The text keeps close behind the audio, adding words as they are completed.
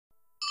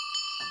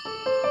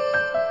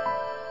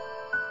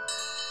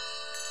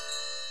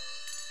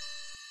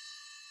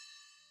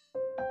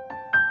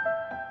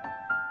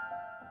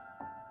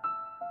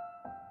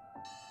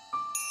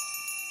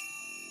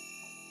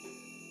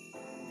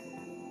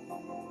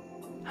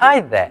Hi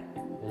there!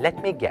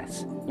 Let me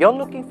guess, you're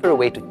looking for a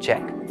way to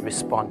check,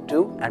 respond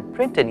to and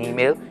print an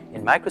email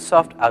in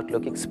Microsoft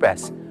Outlook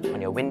Express on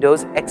your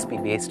Windows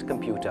XP-based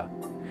computer.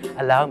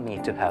 Allow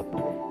me to help.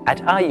 At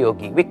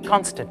iYogi, we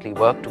constantly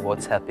work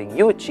towards helping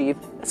you achieve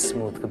a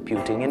smooth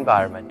computing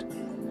environment.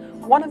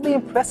 One of the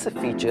impressive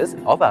features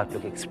of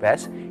Outlook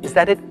Express is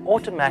that it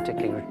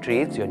automatically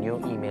retrieves your new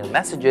email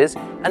messages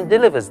and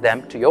delivers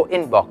them to your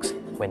inbox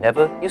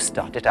whenever you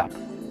start it up.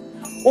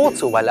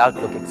 Also, while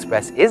Outlook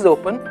Express is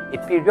open,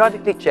 it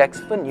periodically checks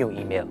for new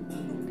email.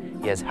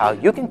 Here's how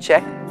you can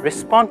check,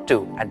 respond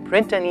to and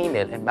print an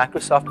email in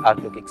Microsoft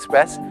Outlook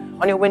Express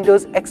on your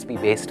Windows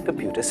XP-based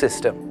computer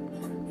system.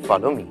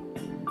 Follow me.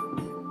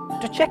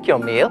 To check your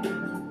mail,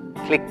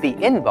 click the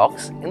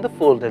inbox in the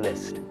folder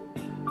list.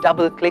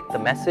 Double-click the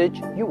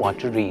message you want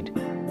to read.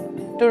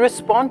 To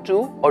respond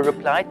to or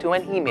reply to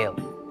an email,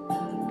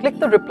 click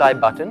the reply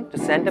button to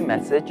send a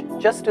message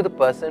just to the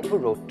person who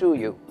wrote to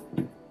you.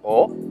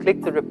 Or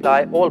click the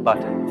Reply All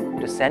button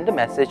to send a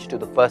message to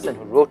the person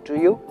who wrote to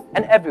you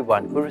and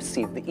everyone who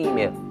received the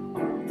email.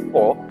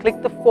 Or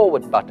click the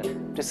Forward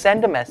button to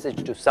send a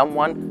message to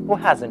someone who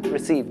hasn't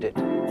received it.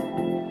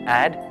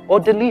 Add or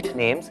delete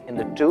names in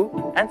the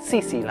To and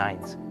CC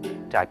lines.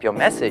 Type your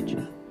message.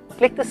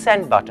 Click the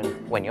Send button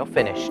when you're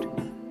finished.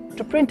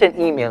 To print an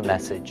email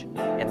message,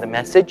 in the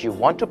message you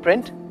want to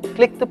print,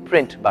 click the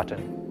Print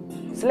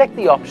button. Select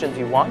the options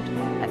you want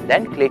and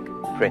then click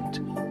Print.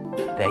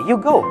 There you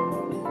go!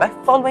 By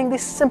following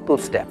these simple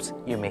steps,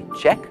 you may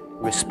check,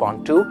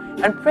 respond to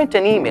and print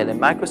an email in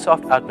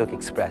Microsoft Outlook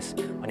Express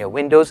on your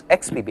Windows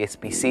XP-based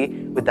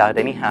PC without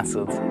any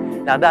hassles.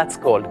 Now that's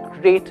called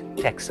great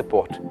tech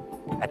support.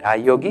 At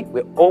iYogi,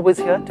 we're always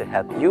here to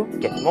help you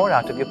get more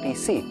out of your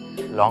PC,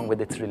 along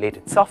with its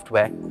related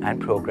software and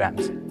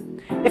programs.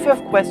 If you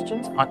have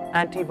questions on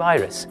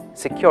antivirus,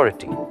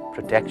 security,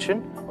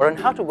 protection, or on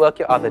how to work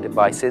your other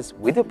devices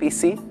with your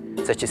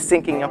PC, such as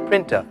syncing your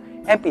printer,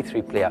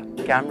 MP3 player,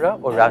 camera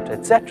or router,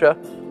 etc.,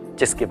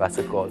 just give us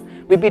a call.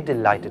 We'd be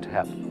delighted to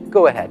help.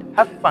 Go ahead,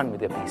 have fun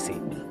with your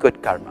PC.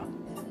 Good karma.